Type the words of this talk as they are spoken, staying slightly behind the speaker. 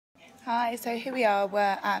Hi, so here we are, we're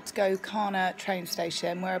at Gokana train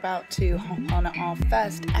station. We're about to hop on our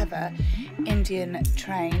first ever Indian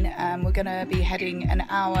train. We're going to be heading an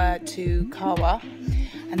hour to Kawa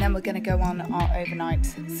and then we're going to go on our overnight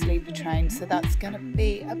sleeper train. So that's going to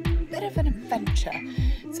be a bit of an adventure.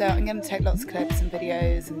 So I'm going to take lots of clips and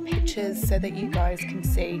videos and pictures so that you guys can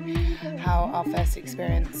see how our first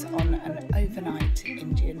experience on an overnight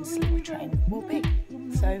Indian sleeper train will be.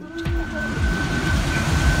 So check it out.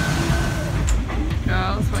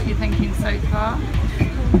 Girls, what are you thinking so far?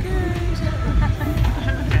 Good. I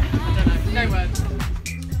don't know, no words.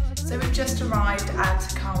 So we've just arrived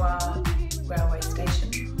at Kawa railway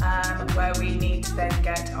station where we need to then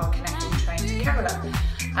get our connecting train to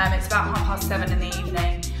Kerala. It's about 7:30 in the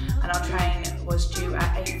evening and our train was due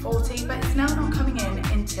at 8:40, but it's now not coming in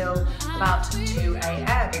until about 2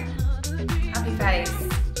 AM. Happy face.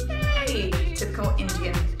 Yay! Typical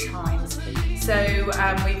Indian times. So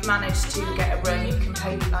we've managed to get a room. You can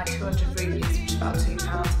pay like 200 rupees, which is about £2,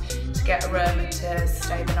 to get a room to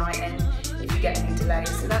stay the night in if you get any delays.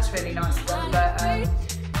 So that's really nice of them, but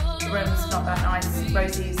the room's not that nice.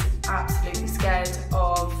 Rosie's absolutely scared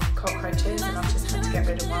of cockroaches and I've just had to get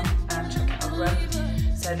rid of one and check out the room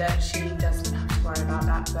so that she doesn't have to worry about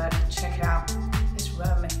that. But check it out, this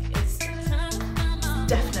room is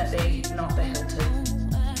definitely not the Hilton.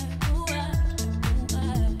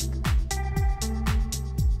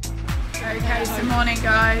 Okay, so morning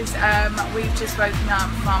guys, we've just woken up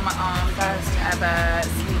from our first ever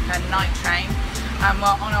sleeper night train and we're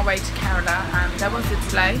on our way to Kerala, and there was a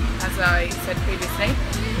delay, as I said previously.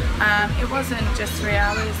 It wasn't just 3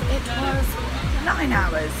 hours, it was 9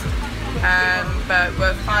 hours, but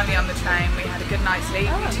we're finally on the train. We had a good night's sleep,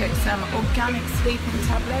 we took some organic sleeping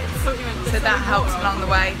tablets, so that helped along the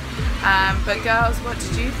way. But girls, what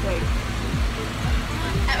did you think?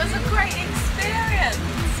 It was a great experience.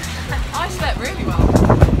 I slept really well.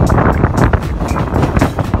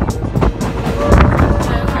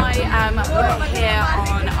 So we're here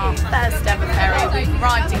on our first ever ferry. We've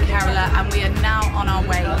arrived in Kerala and we are now on our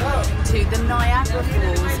way to the Niagara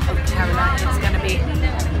Falls of Kerala. It's going to be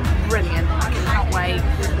brilliant. I cannot wait.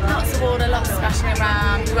 Lots of water, lots of splashing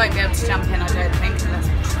around. We won't be able to jump in, I don't think, unless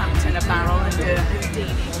we're trapped in a barrel and do a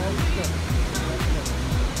Houdini.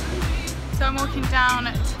 So I'm walking down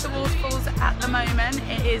to the waterfalls at the moment.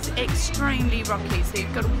 It is extremely rocky, so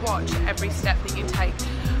you've got to watch every step that you take.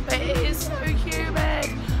 But it is so humid.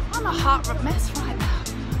 I'm a hot mess right now.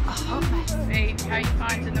 A hot mess. See, how you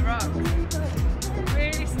finding the rocks?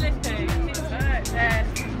 Really slippy. Look, there's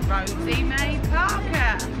Rosie May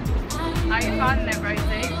Parker. How you finding it,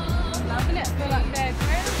 Rosie? Loving it. I feel like they're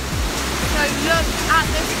great. So look at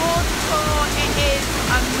this waterfall. It is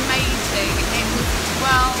amazing. It was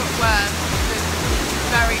well worth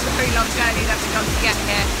very long journey that we've got to get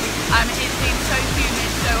here. It's been so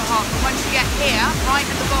humid, so hot, but once you get here, right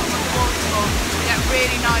at the bottom of the waterfall, you get a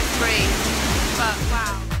really nice breeze. But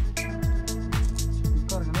wow.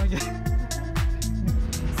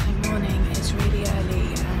 So morning, it's really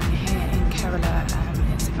early here in Kerala.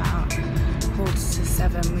 It's about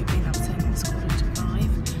 6:45. We've been up since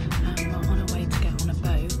 5:45. We're on our way to get on a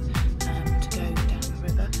boat to go down the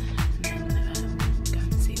river and then go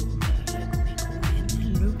and see all the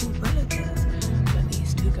local relatives. But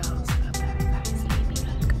these two girls are very, very sleepy.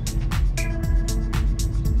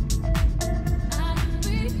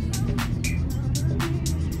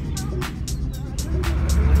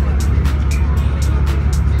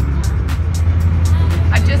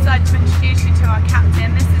 I'd just like to introduce you to our captain.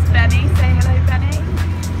 This is Benny. Say hello, Benny.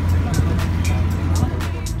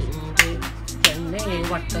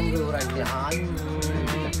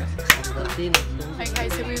 Okay,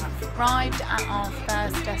 so we've arrived at our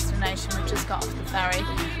first destination. We've just got off the ferry.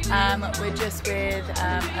 We're just with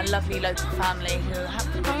a lovely local family who have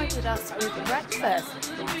provided us with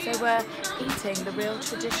breakfast. So we're eating the real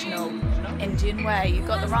traditional Indian way. You've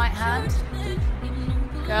got the right hand.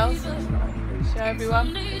 Girls, show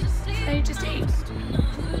everyone. And you just eat.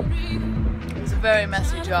 It was a very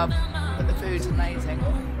messy job, but the food's amazing.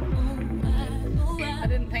 I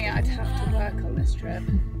didn't think I'd have to work on this trip,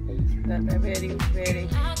 but they're really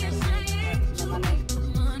working the money.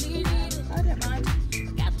 I don't mind.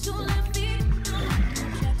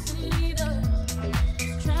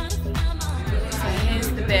 So here's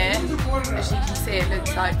the beer. As you can see, it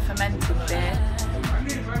looks like fermented beer.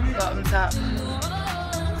 Bottoms up.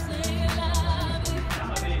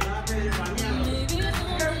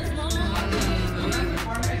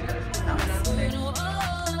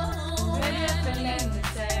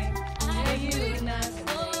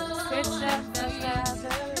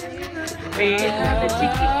 We are the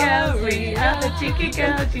cheeky girls, we are the the cheeky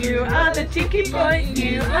girls, you are the cheeky boys,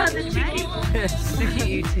 you are the cheeky boys. Look at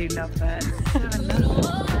you two lovebirds. So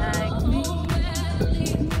lovely.